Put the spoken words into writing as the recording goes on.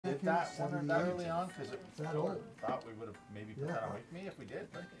get that one that early on? Because that old. Thought we would have maybe put that on Wake Me if we did.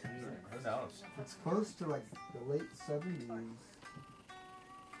 Like, who knows? It's close to like the late 70s.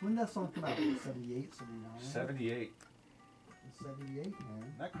 When did that song come out? 78, 79? 78. 78, man.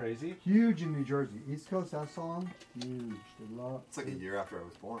 Isn't that crazy? Huge in New Jersey. East Coast, that song, huge. They love. It's like a year after I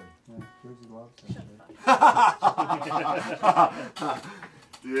was born. Yeah, Jersey loves that.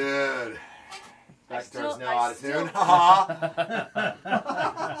 Dude. That guitar's now out of tune.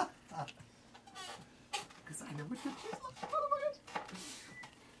 Because I know what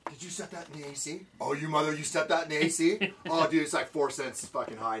Did you set that in the AC? Oh, you mother, you set that in the AC? Oh, dude, it's like 4 cents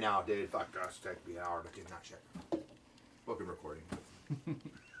fucking high now, dude. Fuck, gosh, take me an hour to do that shit. Welcome recording.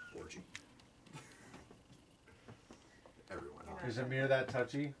 Orgy. Everyone. Is Amir that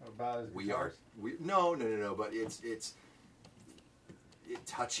touchy about his guitars? No, but it's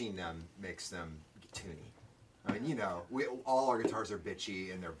touching them makes them toony. I mean, you know, all our guitars are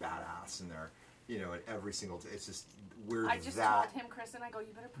bitchy and they're badass and they're, you know, at every single. It's just we're I just that. told him, Chris, and I go,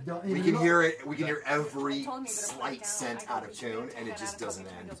 you better put that. We can hear it. We can hear every slight cent out of tune, and it just doesn't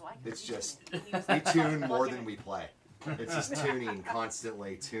end. It's just we tune more than we play. It's just tuning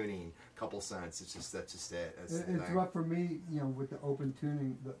constantly, tuning. Couple cents. It's just that's just it. It's rough for me, you know, with the open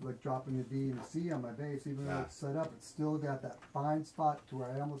tuning, like dropping the D and the C on my bass. Even though it's set up, it's still got that fine spot to where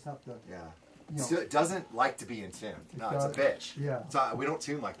I almost have to. Yeah. You know, still, it doesn't like to be in tune. No, it's a bitch. Yeah. We don't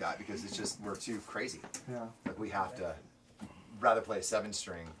tune like that because it's just we're too crazy. Yeah. Like we have to rather play a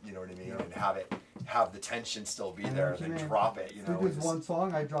 7-string. You know what I mean? And have the tension still be there, and then drop it. You know. There's one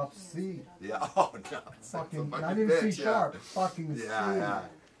song I dropped C. Yeah. Oh no. Fucking. Not even C sharp. Fucking C. Yeah.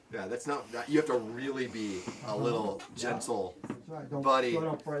 Yeah, that's not. You have to really be a little gentle, Don't buddy.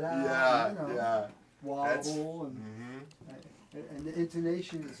 Go up for that. Yeah, you know, yeah. Wobble and the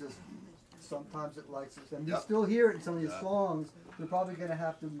intonation is just. Sometimes it likes it, and you still hear it in some of these songs. They're probably going to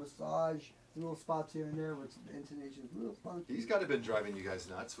have to massage little spots here and there with the intonation. A little funky. He's got to have been driving you guys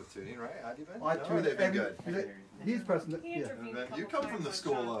nuts with tuning, right? Have you been? Well, they've been good. He's pressing. You come from the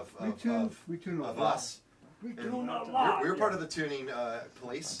school of us. We tune a lot. We're part of the tuning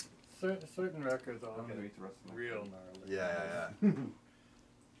police. Certain records are real gnarly. Yeah.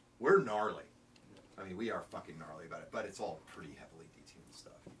 We're gnarly. I mean, we are fucking gnarly about it, but it's all pretty heavily detuned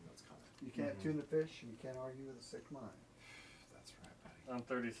stuff. You know, it's coming. You can't tune the fish, and you can't argue with a sick mind. That's right, buddy. On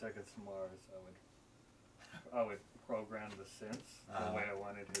 30 Seconds to Mars, I would program the synths the way I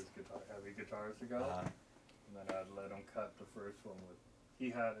wanted his heavy guitars to go, and then I'd let him cut the first one with.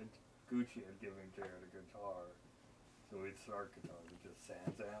 Gucci had given Jared a guitar. So we'd start guitars with just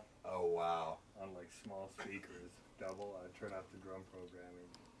Sans amp. Oh, wow. On like small speakers, double. I'd turn off the drum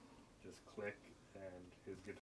programming, just click, and his guitar.